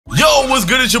Yo, what's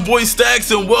good? It's your boy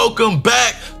Stax, and welcome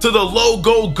back to the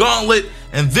Logo Gauntlet.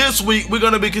 And this week, we're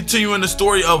going to be continuing the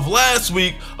story of last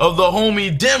week of the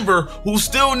homie Denver, who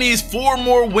still needs 4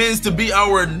 more wins to be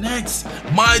our next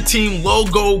My Team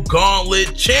Logo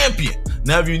Gauntlet champion.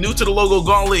 Now, if you're new to the Logo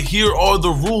Gauntlet, here are the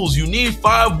rules. You need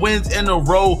 5 wins in a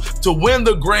row to win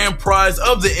the grand prize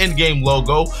of the in-game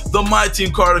logo, the My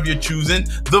Team card of your choosing,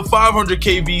 the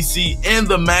 500k VC, and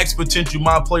the max potential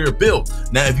My Player build.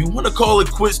 Now, if you want to call it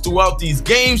quits throughout these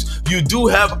games, you do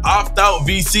have opt-out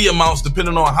VC amounts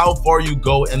depending on how far you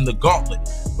go in the gauntlet.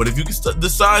 But if you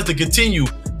decide to continue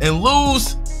and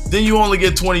lose, then you only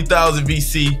get 20,000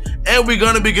 VC, and we're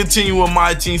gonna be continuing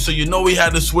My Team, so you know we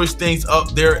had to switch things up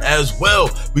there as well.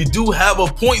 We do have a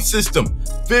point system,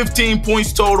 15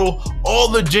 points total. All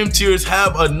the gym tiers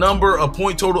have a number, a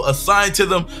point total assigned to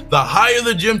them. The higher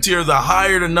the gym tier, the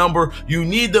higher the number. You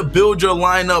need to build your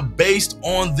lineup based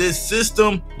on this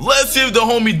system. Let's see if the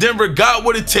homie Denver got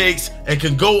what it takes and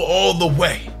can go all the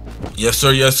way. Yes,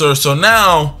 sir. Yes, sir. So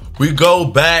now we go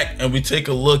back and we take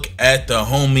a look at the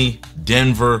homie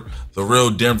Denver, the real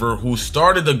Denver, who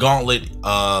started the gauntlet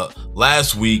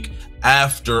last week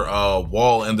after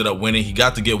Wall ended up winning. He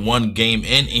got to get 1 game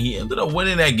in, and he ended up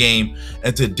winning that game.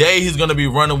 And today he's going to be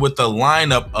running with the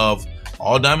lineup of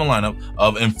all diamond lineup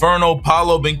of Inferno,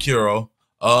 Paulo Bencuro,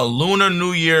 Lunar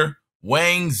New Year,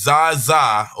 Wang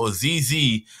Zaza or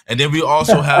ZZ, and then we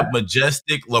also have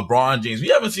Majestic LeBron James. We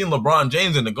haven't seen LeBron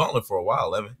James in the gauntlet for a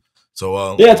while, Evan.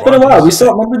 So yeah, it's been a while. We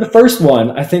saw, remember the first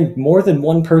one, I think more than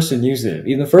one person used it.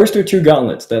 Even the first or 2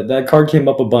 gauntlets, that card came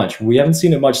up a bunch. We haven't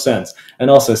seen it much since.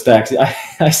 And also, Stax,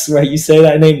 I swear you say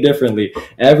that name differently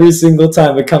every single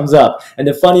time it comes up. And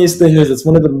the funniest thing is it's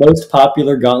one of the most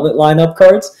popular gauntlet lineup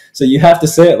cards, so you have to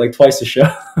say it like twice a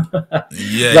show.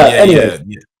 Yeah.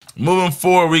 Moving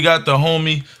forward, we got the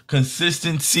homie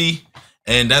Consistency.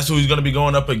 And that's who he's going to be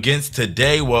going up against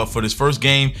today. Well, for this first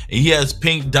game, he has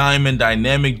Pink Diamond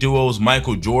Dynamic Duos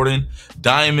Michael Jordan,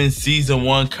 Diamond Season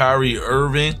 1 Kyrie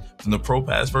Irving from the Pro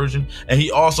Pass version, and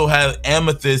he also has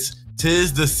Amethyst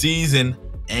Tis the Season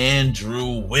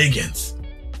Andrew Wiggins.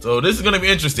 So this is going to be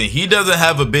interesting. He doesn't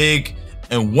have a big,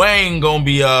 and Wayne going to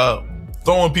be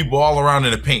throwing people all around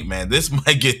in the paint, man. This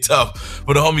might get tough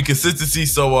for the homie Consistency.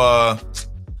 So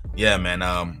yeah, man,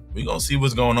 we're going to see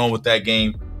what's going on with that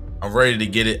game. I'm ready to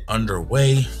get it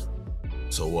underway.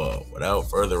 So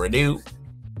without further ado,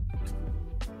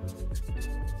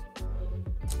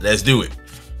 let's do it.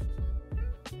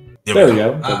 There we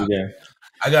go.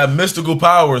 I got mystical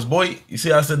powers, boy. You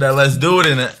see, I said that let's do it,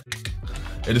 and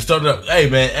it started up. Hey,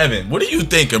 man, Evan, what are you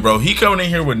thinking, bro? He coming in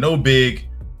here with no big.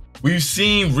 We've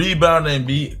seen rebounding and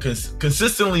be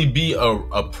consistently be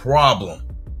a problem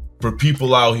for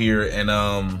people out here, and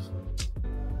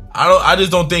I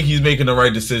just don't think he's making the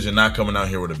right decision not coming out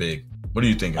here with a big. What are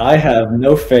you thinking? I have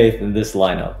no faith in this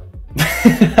lineup.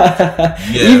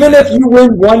 Even if you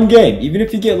win 1 game, even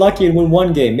if you get lucky and win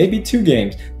 1 game, maybe 2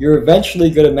 games, you're eventually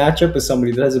going to match up with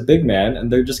somebody that has a big man, and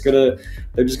they're just gonna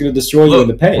destroy you in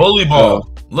the paint. Bully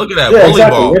ball. Look at that, yeah, bully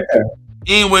exactly, ball. right there.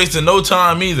 He ain't wasting no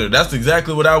time either. That's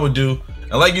exactly what I would do.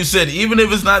 And like you said, even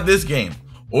if it's not this game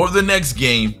or the next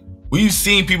game, we've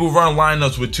seen people run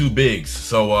lineups with 2 bigs.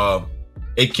 So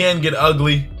it can get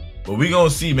ugly, but we gonna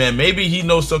see, man. Maybe he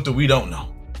knows something we don't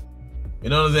know. You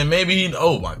know what I'm saying? Maybe he,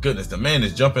 oh my goodness, the man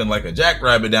is jumping like a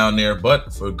jackrabbit down there,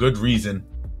 but for good reason,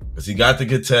 because he got the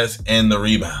contest and the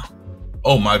rebound.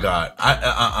 Oh my God.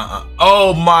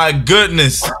 Oh my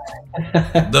goodness.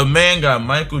 The man got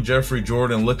Michael Jeffrey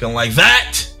Jordan looking like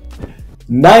that.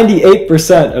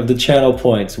 98% of the channel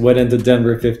points went into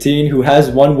Denver 15, who has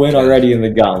 1 win already in the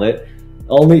gauntlet.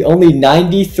 Only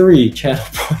 93 channel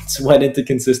points went into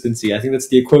Consistency. I think that's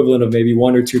the equivalent of maybe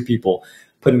 1 or 2 people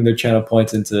putting their channel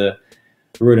points into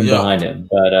rooting behind him.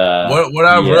 But what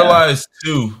I realized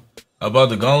too about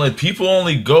the gauntlet, people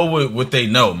only go with what they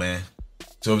know, man.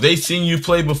 So if they seen you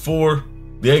play before,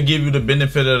 they'll give you the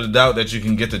benefit of the doubt that you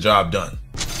can get the job done.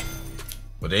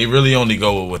 But they really only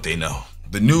go with what they know.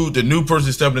 The new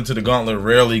person stepping into the gauntlet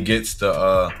rarely gets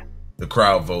the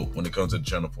crowd vote when it comes to the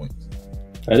channel points.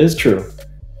 That is true.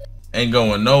 Ain't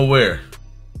going nowhere.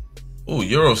 Ooh,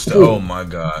 Euro still. Oh my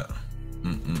God.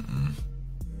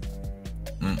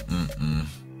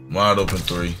 Wide open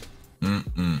 3. All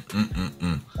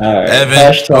right.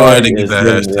 Evan, go ahead and get that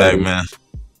hashtag, man.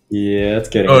 Yeah, it's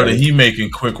getting. Oh, he making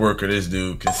quick work of this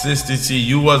dude. Consistency.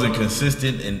 You wasn't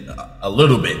consistent in a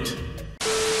little bit.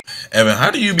 Evan, how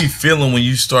do you be feeling when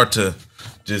you start to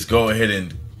just go ahead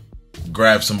and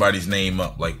grab somebody's name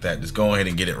up like that? Just go ahead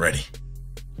and get it ready.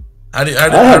 I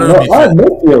have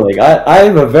no feeling. I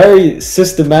have a very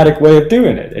systematic way of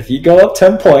doing it. If you go up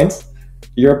 10 points,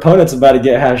 your opponent's about to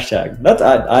get hashtagged.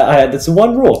 That's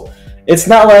one rule. It's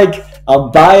not like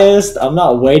I'm biased. I'm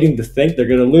not waiting to think they're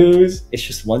gonna lose. It's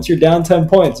just once you're down 10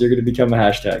 points, you're gonna become a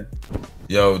hashtag.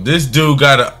 Yo, this dude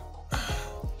got a.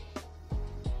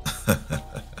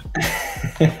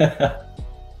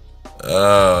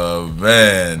 Oh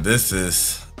man, this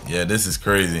is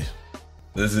crazy.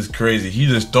 This is crazy. He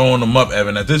just throwing them up,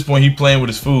 Evan. At this point, he playing with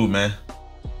his food, man.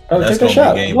 Oh, that's take a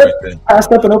shot. Right,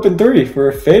 passed up an open 3 for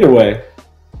a fadeaway.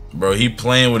 Bro, he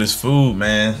playing with his food,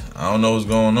 man. I don't know what's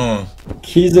going on.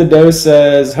 Kizado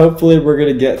says, hopefully we're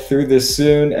going to get through this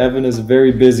soon. Evan is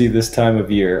very busy this time of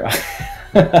year.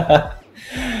 I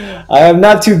am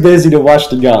not too busy to watch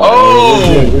the gauntlet.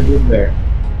 Oh! We're good there.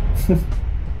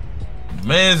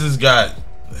 Man's just got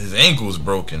his ankles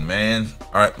broken, man.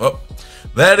 All right, well,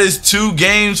 that is 2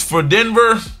 games for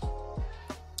Denver.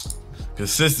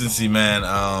 Consistency, man.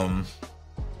 I'm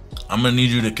gonna need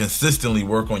you to consistently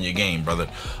work on your game, brother.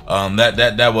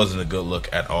 That wasn't a good look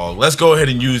at all. Let's go ahead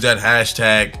and use that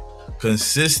hashtag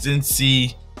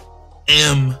consistency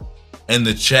M in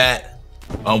the chat.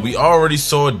 We already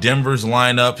saw Denver's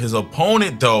lineup. His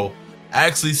opponent, though,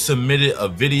 actually submitted a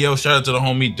video. Shout out to the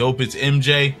homie Dope It's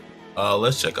MJ.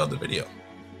 Let's check out the video.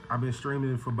 I've been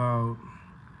streaming for about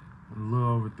a little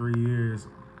over 3 years.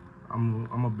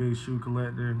 I'm a big shoe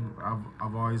collector.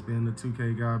 I've always been the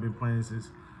 2K guy. I've been playing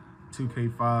since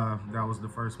 2K5. That was the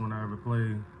first one I ever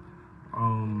played.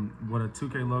 What a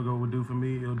 2K logo would do for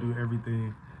me, it'll do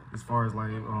everything as far as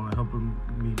like helping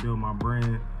me build my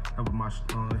brand, help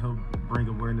bring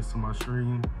awareness to my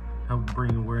stream, help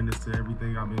bring awareness to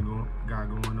everything I've been got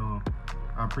going on.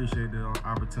 I appreciate the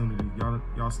opportunity.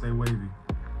 Y'all stay wavy.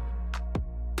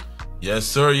 Yes,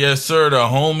 sir. Yes, sir. The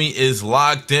homie is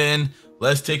locked in.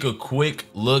 Let's take a quick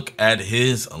look at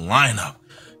his lineup.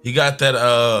 He got that,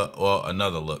 well,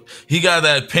 another look. He got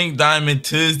that pink diamond,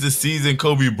 'tis the season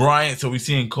Kobe Bryant. So we're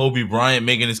seeing Kobe Bryant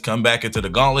making his comeback into the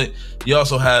gauntlet. You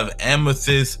also have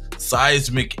amethyst,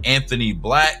 seismic Anthony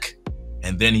Black.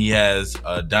 And then he has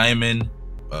a diamond,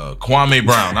 Kwame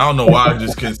Brown. I don't know why I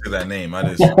just couldn't say that name.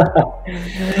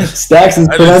 Stax'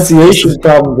 pronunciation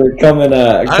problems are coming.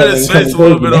 I just spaced a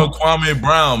little bit on Kwame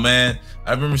Brown, man.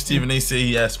 I remember Stephen A. say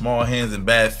he has small hands and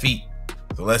bad feet.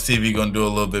 So let's see if he's gonna do a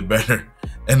little bit better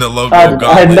in the Logo Gauntlet.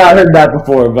 I had not heard that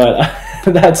before, but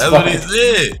that's what he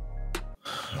said.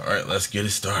 All right, let's get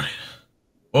it started.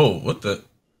 Oh, what the?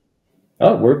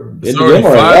 Oh, we're in the game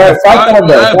already.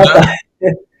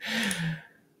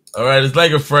 All right, it's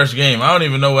like a fresh game. I don't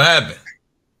even know what happened.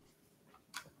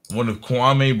 When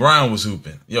Kwame Brown was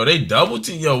hooping. Yo, they double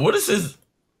team. Yo, what is this?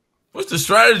 What's the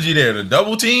strategy there? The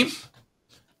double team?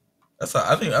 That's how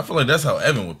I feel like that's how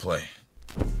Evan would play.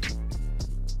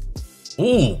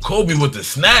 Ooh, Kobe with the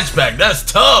snatch back. That's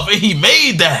tough. And he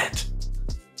made that.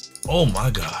 Oh my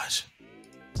gosh.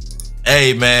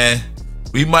 Hey man,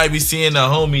 we might be seeing the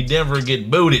homie Denver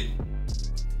get booted.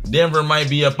 Denver might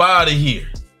be up out of here.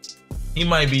 He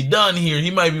might be done here. He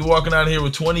might be walking out of here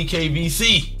with 20K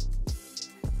VC.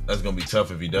 That's gonna be tough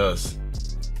if he does.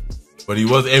 But he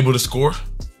was able to score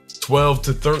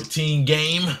 12-13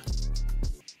 game.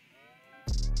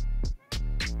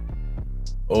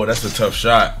 Oh, that's a tough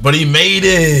shot, but he made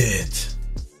it.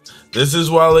 This is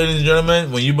why, ladies and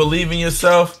gentlemen, when you believe in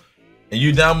yourself and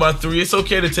you down by 3, it's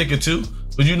okay to take a 2,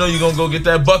 but you know you're gonna go get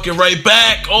that bucket right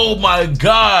back. Oh my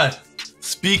God.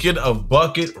 Speaking of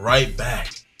bucket right back,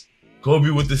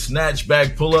 Kobe with the snatch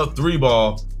back pull up 3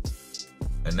 ball.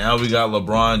 And now we got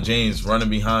LeBron James running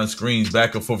behind screens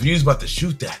back and forth. He was about to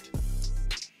shoot that.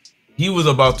 He was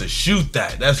about to shoot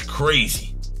that. That's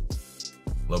crazy.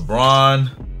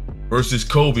 LeBron versus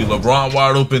Kobe. LeBron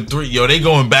wide open 3. Yo, they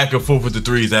going back and forth with the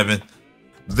 3s, Evan.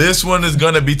 This one is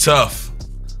going to be tough.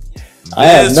 I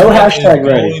have no hashtag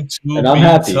ready, and I'm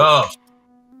happy. Tough.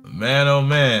 Man, oh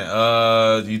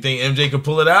man. Do you think MJ can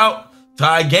pull it out?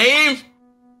 Tie game?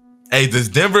 Hey, does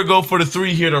Denver go for the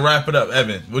 3 here to wrap it up,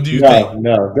 Evan? What do you think?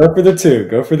 No, go for the 2.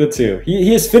 Go for the 2.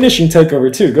 He is finishing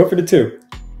takeover too. Go for the 2.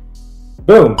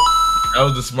 Boom. That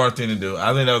was the smart thing to do.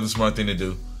 I think that was the smart thing to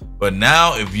do. But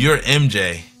now, if you're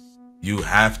MJ, you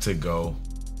have to go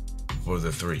for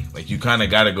the 3. Like, you kind of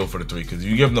got to go for the 3 because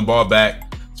you give him the ball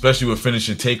back, especially with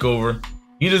finishing takeover,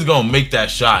 he's just going to make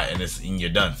that shot and you're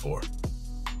done for.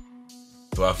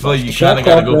 So I feel like you kind of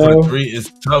got to go for the 3.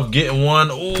 It's tough getting one.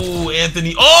 Ooh,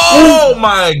 Anthony. Oh,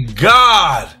 my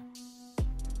God.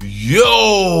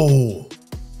 Yo.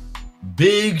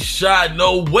 Big shot.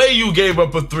 No way you gave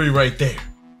up a 3 right there.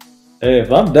 Hey,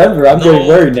 if I'm Denver, I'm getting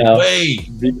worried now. Way.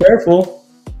 Be careful.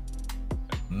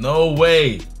 No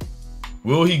way.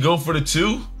 Will he go for the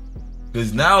 2?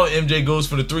 Because now MJ goes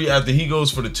for the 3 after he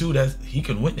goes for the 2. He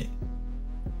can win it.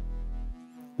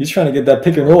 He's trying to get that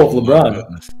pick and roll with LeBron.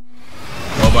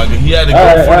 Oh my god, he had to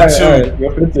go for the two. All right,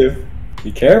 go for the two.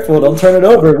 Be careful, don't turn it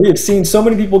over. We have seen so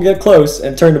many people get close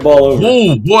and turn the ball over.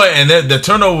 Oh boy, and the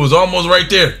turnover was almost right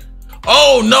there.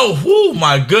 Oh no, oh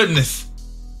my goodness.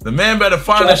 The man better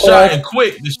find a shot and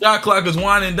quick. The shot clock is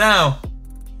winding down.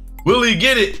 Will he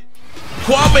get it?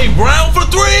 Kwame Brown for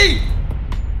three.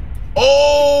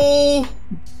 Oh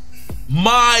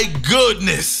my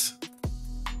goodness.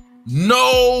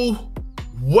 No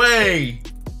way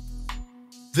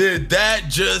did that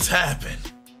just happen.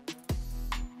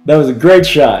 That was a great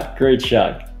shot. Great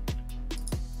shot.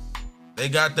 They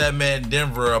got that man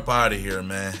Denver up out of here,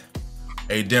 man.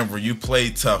 Hey, Denver, you play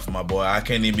tough, my boy. I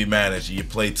can't even be mad at you. You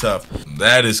play tough.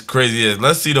 That is crazy.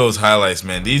 Let's see those highlights,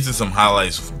 man. These are some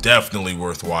highlights definitely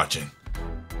worth watching.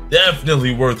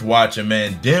 Definitely worth watching,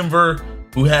 man. Denver,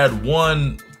 who had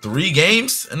won 3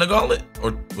 games in the gauntlet?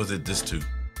 Or was it just 2?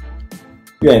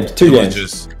 Two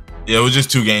games. Yeah, it was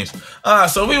just 2 games.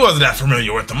 So we wasn't that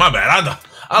familiar with him. My bad.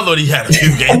 I thought he had a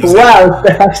few games. Wow,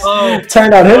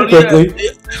 turned on him quickly.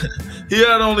 He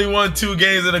had only won 2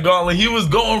 games in the gauntlet. He was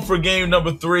going for game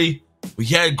number 3. We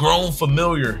had grown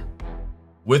familiar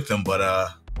with him,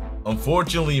 but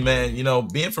unfortunately, man, you know,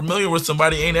 being familiar with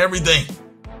somebody ain't everything.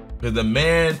 Because the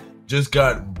man just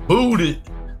got booted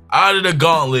out of the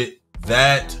gauntlet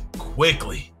that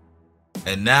quickly.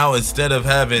 And now instead of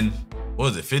having, what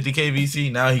was it, 50K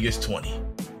VC, now he gets 20.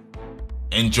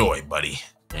 Enjoy, buddy.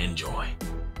 Enjoy.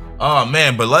 Oh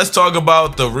man, but let's talk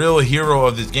about the real hero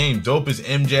of this game. Dope is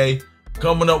MJ,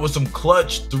 coming up with some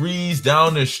clutch threes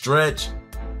down the stretch.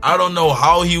 I don't know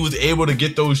how he was able to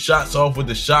get those shots off with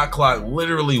the shot clock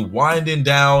literally winding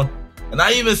down. And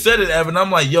I even said it, Evan, I'm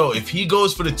like, yo, if he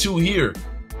goes for the 2 here,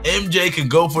 MJ can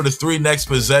go for the 3 next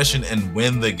possession and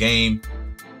win the game.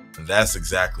 And that's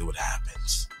exactly what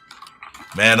happens.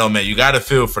 Man, oh man, you got to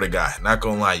feel for the guy. Not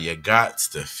gonna lie, you got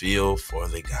to feel for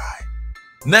the guy.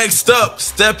 Next up,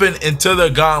 stepping into the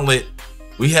gauntlet,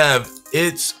 we have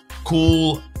It's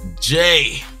Cool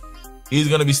J. He's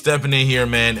gonna be stepping in here,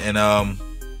 man, and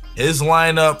his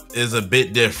lineup is a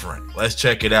bit different. Let's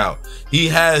check it out. He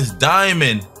has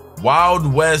Diamond,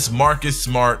 Wild West, Marcus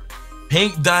Smart,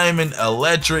 Pink Diamond,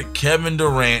 Electric, Kevin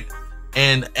Durant,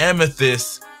 and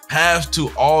Amethyst, half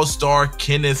to All-Star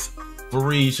Kenneth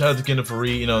Fareed. Shout out to Kenneth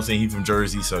Fareed, you know what I'm saying? He's from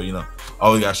Jersey, so you know,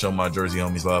 always gotta show my Jersey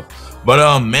homies love.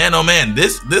 But man, oh man,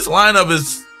 this lineup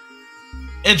is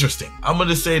interesting. I'm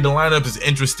gonna say the lineup is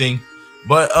interesting,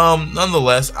 but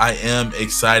nonetheless, I am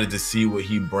excited to see what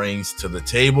he brings to the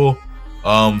table.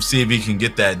 See if he can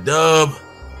get that dub,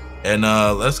 and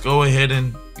let's go ahead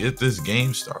and get this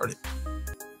game started.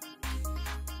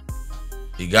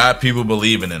 He got people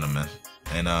believing in him, man,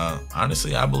 and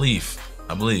honestly, I believe.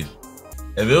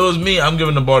 If it was me, I'm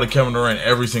giving the ball to Kevin Durant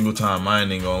every single time. I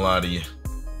ain't even gonna lie to you.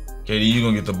 KD, you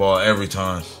gonna get the ball every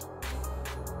time.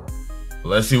 But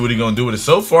let's see what he gonna do with it.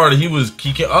 So far,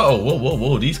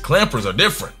 whoa. These clampers are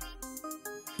different.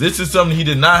 This is something he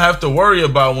did not have to worry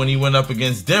about when he went up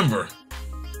against Denver.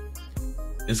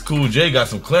 It's Cool J got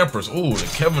some clampers. Ooh, the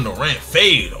Kevin Durant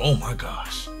fade. Oh my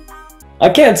gosh. I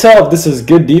can't tell if this is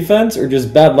good defense or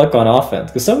just bad luck on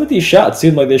offense, because some of these shots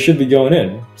seem like they should be going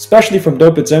in, especially from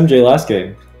Dope It's MJ last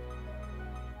game.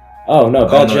 Oh no,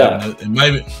 bad shot.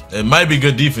 It might be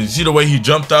good defense. You see the way he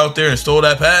jumped out there and stole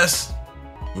that pass?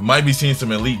 We might be seeing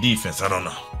some elite defense. I don't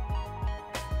know.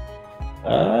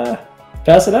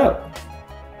 Pass it out.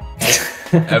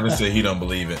 Evan said he don't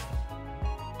believe it.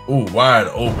 Ooh, wide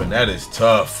open. That is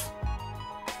tough.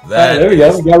 There we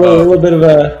go. We got a little bit of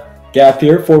a gap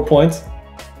here. 4 points.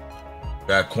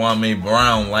 Got Kwame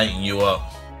Brown lighting you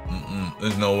up.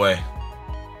 There's no way.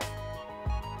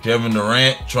 Kevin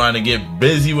Durant trying to get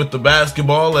busy with the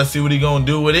basketball. Let's see what he gonna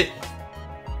do with it.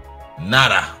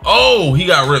 Nada. Oh, he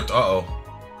got ripped.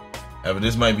 Evan,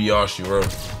 this might be all she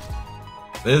wrote.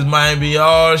 This might be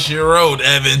all she wrote,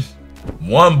 Evan.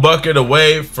 1 bucket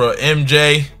away for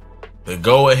MJ to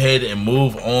go ahead and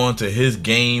move on to his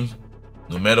game.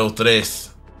 Numero 3.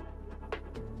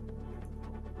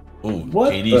 Ooh,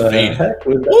 what KD the faded. heck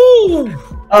was that? Ooh.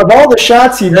 Of all the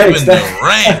shots he makes,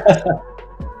 Durant.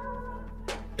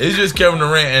 It's just Kevin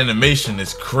Durant animation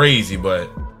is crazy,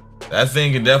 but that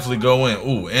thing can definitely go in.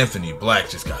 Ooh, Anthony Black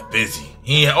just got busy.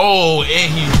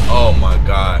 Oh my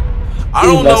God. I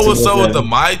don't know what's up with the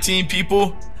My Team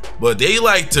people, but they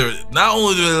like to, not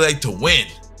only do they like to win,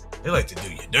 they like to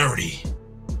do you dirty.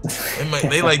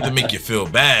 They like to make you feel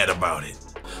bad about it.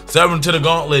 7 to the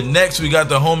gauntlet. Next, we got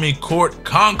the homie Court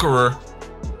Conqueror,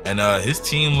 and his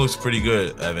team looks pretty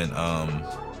good, Evan. I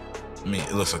mean,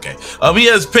 it looks okay. He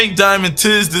has Pink Diamond,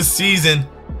 Tis this season,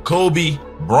 Kobe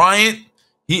Bryant.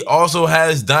 He also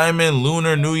has Diamond,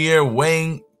 Lunar, New Year,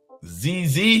 Wayne,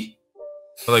 ZZ. I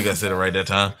feel like I said it right that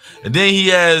time. And then he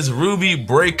has Ruby,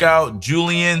 Breakout,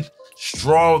 Julian,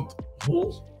 Straw.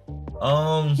 Who?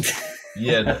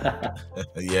 Yeah,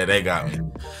 yeah, they got me.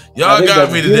 Y'all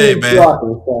got me today, man.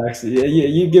 Yeah,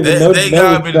 you give it no. They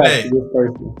got me today.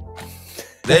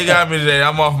 They got me today.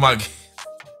 I'm off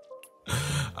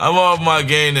my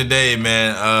game today,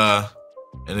 man.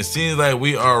 And it seems like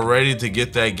we are ready to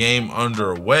get that game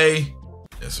underway.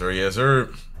 Yes, sir. Yes, sir.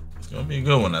 It's gonna be a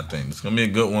good one, I think. It's gonna be a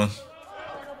good one.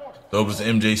 Dopest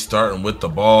MJ starting with the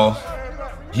ball.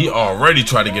 He already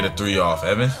tried to get a 3 off,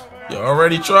 Evan. He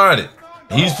already tried it.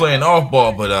 He's playing off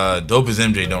ball, but Dopest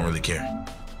MJ don't really care.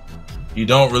 He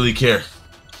don't really care.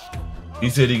 He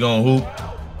said he gonna hoop,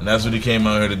 and that's what he came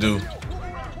out here to do.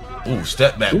 Ooh,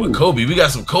 step back with Kobe. We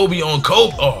got some Kobe on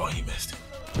Kobe. Oh, he missed it.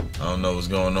 I don't know what's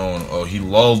going on. Oh, he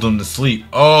lulled him to sleep.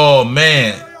 Oh,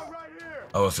 man.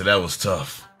 Oh, so that was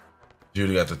tough.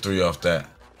 Judy got the 3 off that.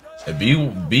 Hey,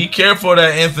 be careful of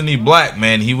that Anthony Black,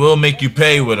 man. He will make you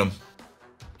pay with him.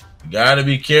 You gotta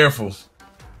be careful.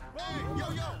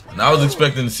 And I was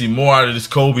expecting to see more out of this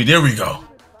Kobe. There we go.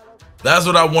 That's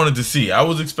what I wanted to see. I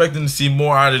was expecting to see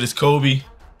more out of this Kobe.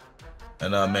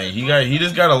 And man, he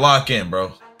just gotta lock in,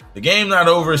 bro. The game not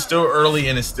over. It's still early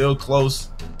and it's still close.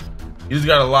 He just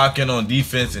gotta lock in on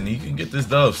defense and he can get this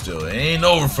dub still. It ain't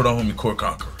over for the homie Court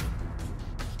Conqueror.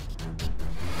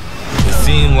 It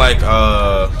seemed like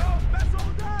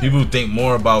people think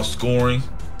more about scoring,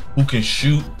 who can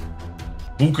shoot,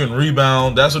 who can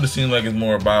rebound. That's what it seems like it's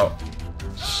more about.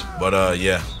 But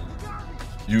yeah,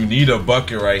 you need a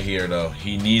bucket right here, though.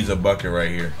 He needs a bucket right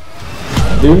here.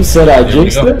 Dude said I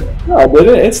jinxed it. No, I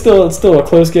didn't. It's still a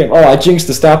close game. Oh, I jinxed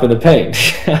the stop in the paint.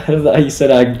 I thought you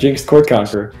said I jinxed Court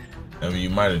Conqueror. I mean,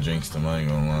 you might have jinxed him. I ain't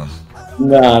gonna lie.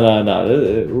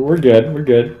 No. We're good. We're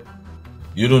good.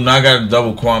 You do not got to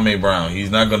double Kwame Brown. He's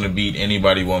not gonna beat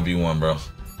anybody 1v1, bro.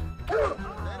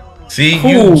 See,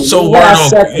 you so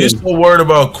worried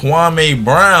about Kwame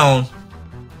Brown.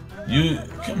 You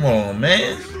come on,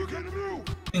 man. You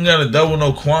ain't got to double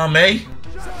no Kwame.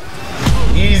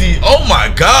 Easy. Oh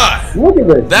my God. Look at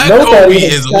this. That Kobe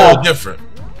is a little different.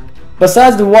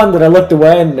 Besides the one that I looked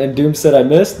away and Doom said I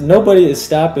missed, nobody is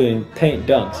stopping paint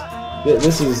dunks.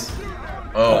 This is.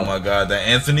 Oh my God, that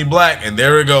Anthony Black, and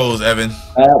there it goes, Evan.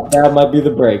 That might be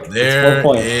the break. There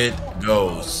it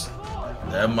goes.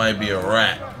 That might be a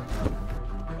wrap.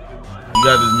 You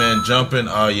got this man jumping.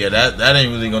 Oh yeah, that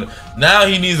ain't really gonna. Now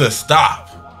he needs a stop.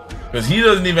 Because he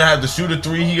doesn't even have to shoot a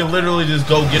 3. He can literally just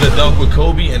go get a dunk with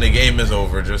Kobe and the game is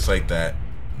over just like that.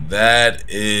 That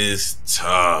is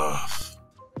tough.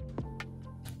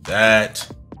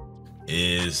 That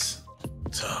is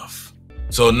tough.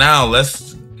 So now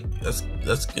let's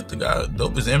get the guy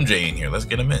Dopest MJ in here. Let's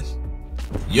get him in.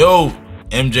 Yo,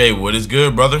 MJ, what is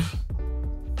good, brother?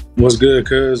 What's good,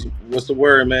 cuz? What's the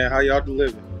word, man? How y'all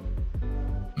living?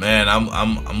 Man,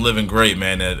 I'm living great,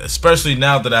 man. Especially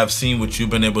now that I've seen what you've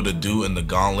been able to do in the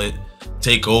Gauntlet,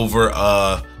 take over.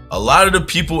 A lot of the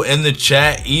people in the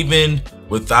chat, even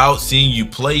without seeing you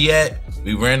play yet,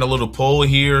 we ran a little poll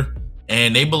here,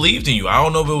 and they believed in you. I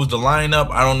don't know if it was the lineup,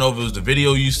 I don't know if it was the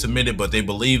video you submitted, but they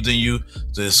believed in you.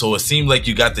 So it seemed like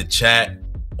you got the chat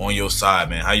on your side,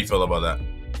 man. How you feel about that?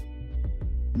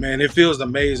 Man, it feels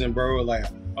amazing, bro. Like,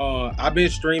 I've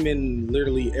been streaming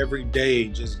literally every day,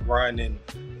 just grinding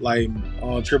like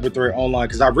on Triple Threat Online,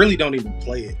 because I really don't even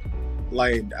play it.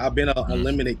 Like, I've been a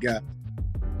limited guy.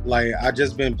 Like, I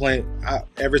just been playing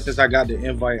ever since I got the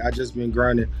invite. I just been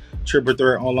grinding Triple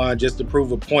Threat Online just to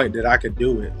prove a point that I could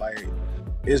do it. Like,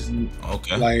 it's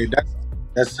okay. Like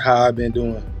that's how I've been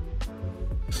doing.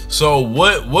 So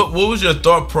what was your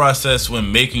thought process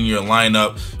when making your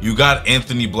lineup? You got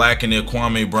Anthony Black in there,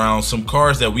 Kwame Brown, some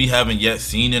cards that we haven't yet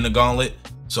seen in the Gauntlet.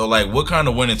 So like, what kind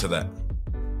of went into that?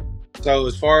 So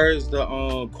as far as the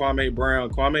Kwame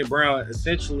Brown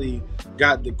essentially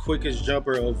got the quickest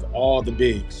jumper of all the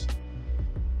bigs.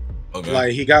 Okay.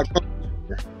 Like, he got Kobe.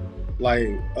 Like,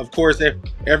 of course,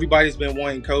 everybody's been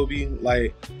wanting Kobe.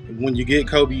 Like, when you get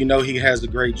Kobe, you know he has a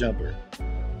great jumper.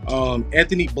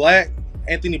 Anthony Black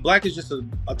is just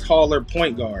a taller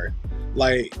point guard.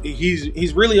 Like,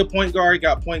 he's really a point guard. He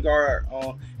got point guard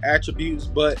attributes,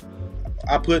 but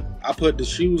I put the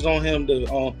shoes on him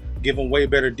to give him way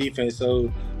better defense.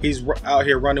 So he's out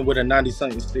here running with a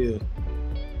 90-something still.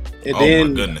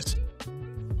 And my goodness.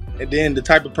 And then the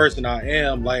type of person I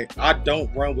am, like, I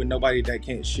don't run with nobody that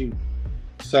can't shoot.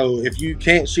 So if you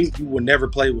can't shoot, you will never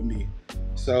play with me.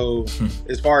 So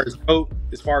as far as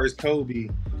Kobe,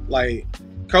 like,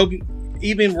 Kobe,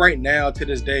 even right now to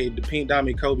this day, the Pink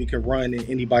Diamond Kobe can run in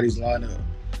anybody's lineup.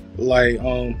 like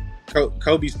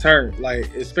Kobe's turn.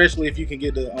 Like especially if you can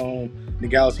get the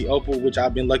Galaxy Opal, which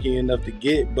I've been lucky enough to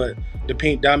get, but the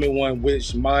Pink Diamond one,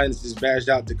 which mine is badged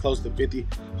out to close to 50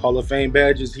 Hall of Fame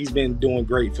badges, he's been doing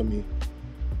great for me.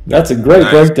 That's a great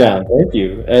breakdown. Thank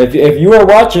you. If you are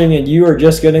watching and you are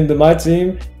just getting to my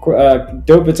team,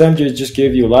 Dope It's MJ just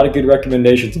gave you a lot of good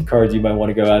recommendations of cards you might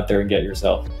want to go out there and get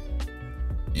yourself.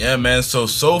 Yeah, man. So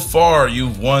far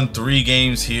you've won 3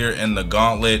 games here in the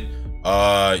Gauntlet.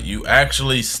 You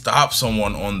actually stopped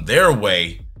someone on their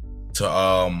way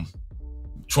to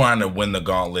trying to win the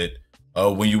Gauntlet.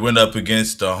 When you went up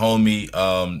against the homie,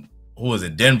 who was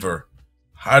it, Denver?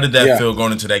 How did that feel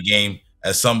going into that game?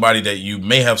 As somebody that you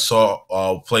may have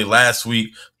saw play last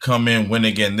week, come in, win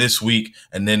again this week,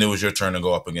 and then it was your turn to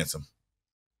go up against him.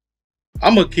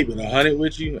 I'm gonna keep it 100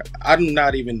 with you. I'm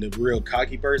not even the real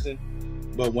cocky person,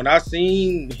 but when I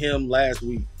seen him last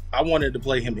week, I wanted to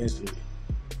play him instantly.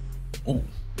 Ooh.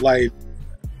 Like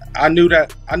I knew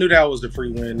that was a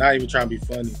free win. Not even trying to be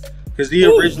funny, because he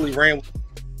originally ran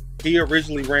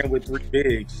with 3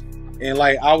 bigs, and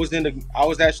like I was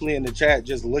actually in the chat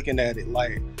just looking at it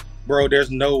like, bro, there's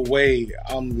no way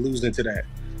I'm losing to that.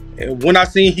 And when I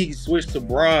seen he switched to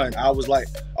Bron, I was like,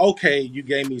 okay, you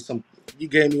gave me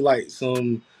like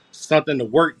something to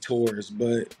work towards.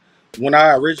 But when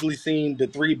I originally seen the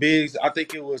 3 bigs, I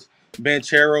think it was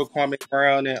Banchero, Kwame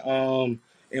Brown,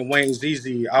 and Wayne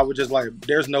ZZ, I was just like,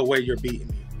 there's no way you're beating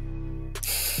me.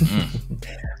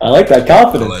 I like that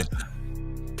confidence.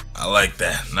 I like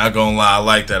that. Not gonna lie, I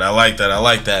like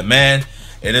that, man.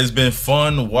 It has been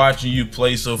fun watching you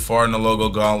play so far in the Logo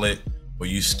Gauntlet, but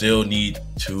you still need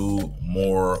 2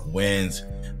 more wins.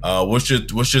 What's your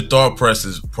thought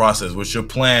process? What's your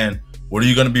plan? What are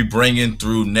you going to be bringing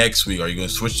through next week? Are you going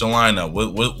to switch the lineup?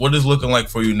 What is looking like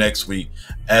for you next week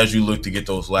as you look to get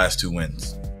those last 2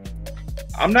 wins?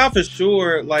 I'm not for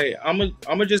sure. Like I'm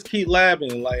gonna just keep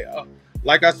labbing.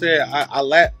 Like I said,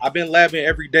 I've been labbing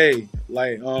every day.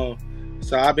 Like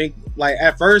so I've been like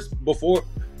at first before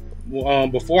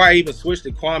I even switched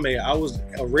to Kwame, I was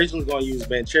originally going to use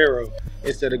Banchero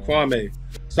instead of Kwame.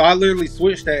 So I literally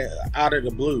switched that out of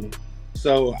the blue.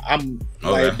 So I'm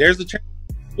like, there's a chance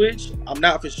to switch. I'm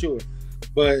not for sure.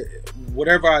 But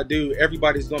whatever I do,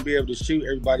 everybody's going to be able to shoot.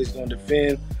 Everybody's going to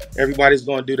defend. Everybody's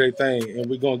going to do their thing. And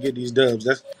we're going to get these dubs.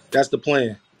 That's the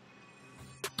plan.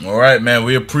 All right, man.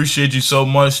 We appreciate you so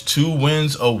much. 2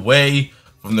 wins away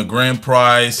from the grand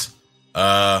prize.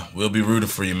 We'll be rooting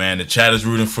for you, man. The chat is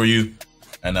rooting for you,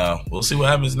 and we'll see what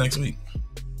happens next week.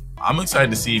 I'm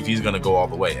excited to see if he's gonna go all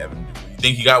the way, Evan. You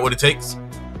think he got what it takes?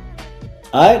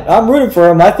 I'm rooting for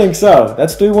him. I think so.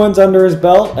 That's 3 wins under his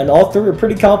belt, and all 3 are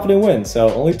pretty confident wins. So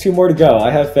only 2 more to go.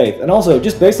 I have faith. And also,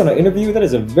 just based on an interview, that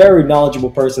is a very knowledgeable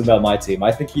person about my team.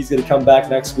 I think he's going to come back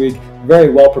next week very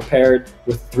well prepared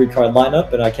with a 3-card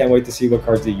lineup, and I can't wait to see what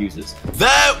cards he uses.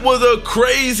 That was a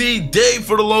crazy day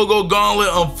for the Logo Gauntlet.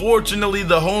 Unfortunately,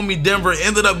 the homie Denver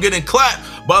ended up getting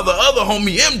clapped by the other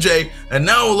homie MJ, and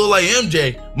now it looks like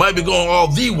MJ might be going all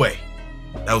the way.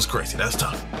 That was crazy. That's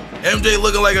tough. MJ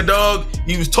looking like a dog.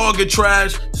 He was talking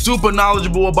trash, super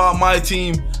knowledgeable about my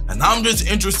team, and I'm just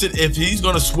interested if he's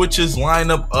going to switch his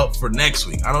lineup up for next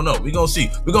week. I don't know. We're going to see.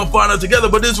 We're going to find out together,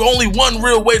 but there's only one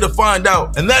real way to find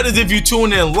out, and that is if you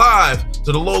tune in live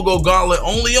to the Logo Gauntlet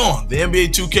only on the NBA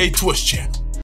 2K Twitch channel.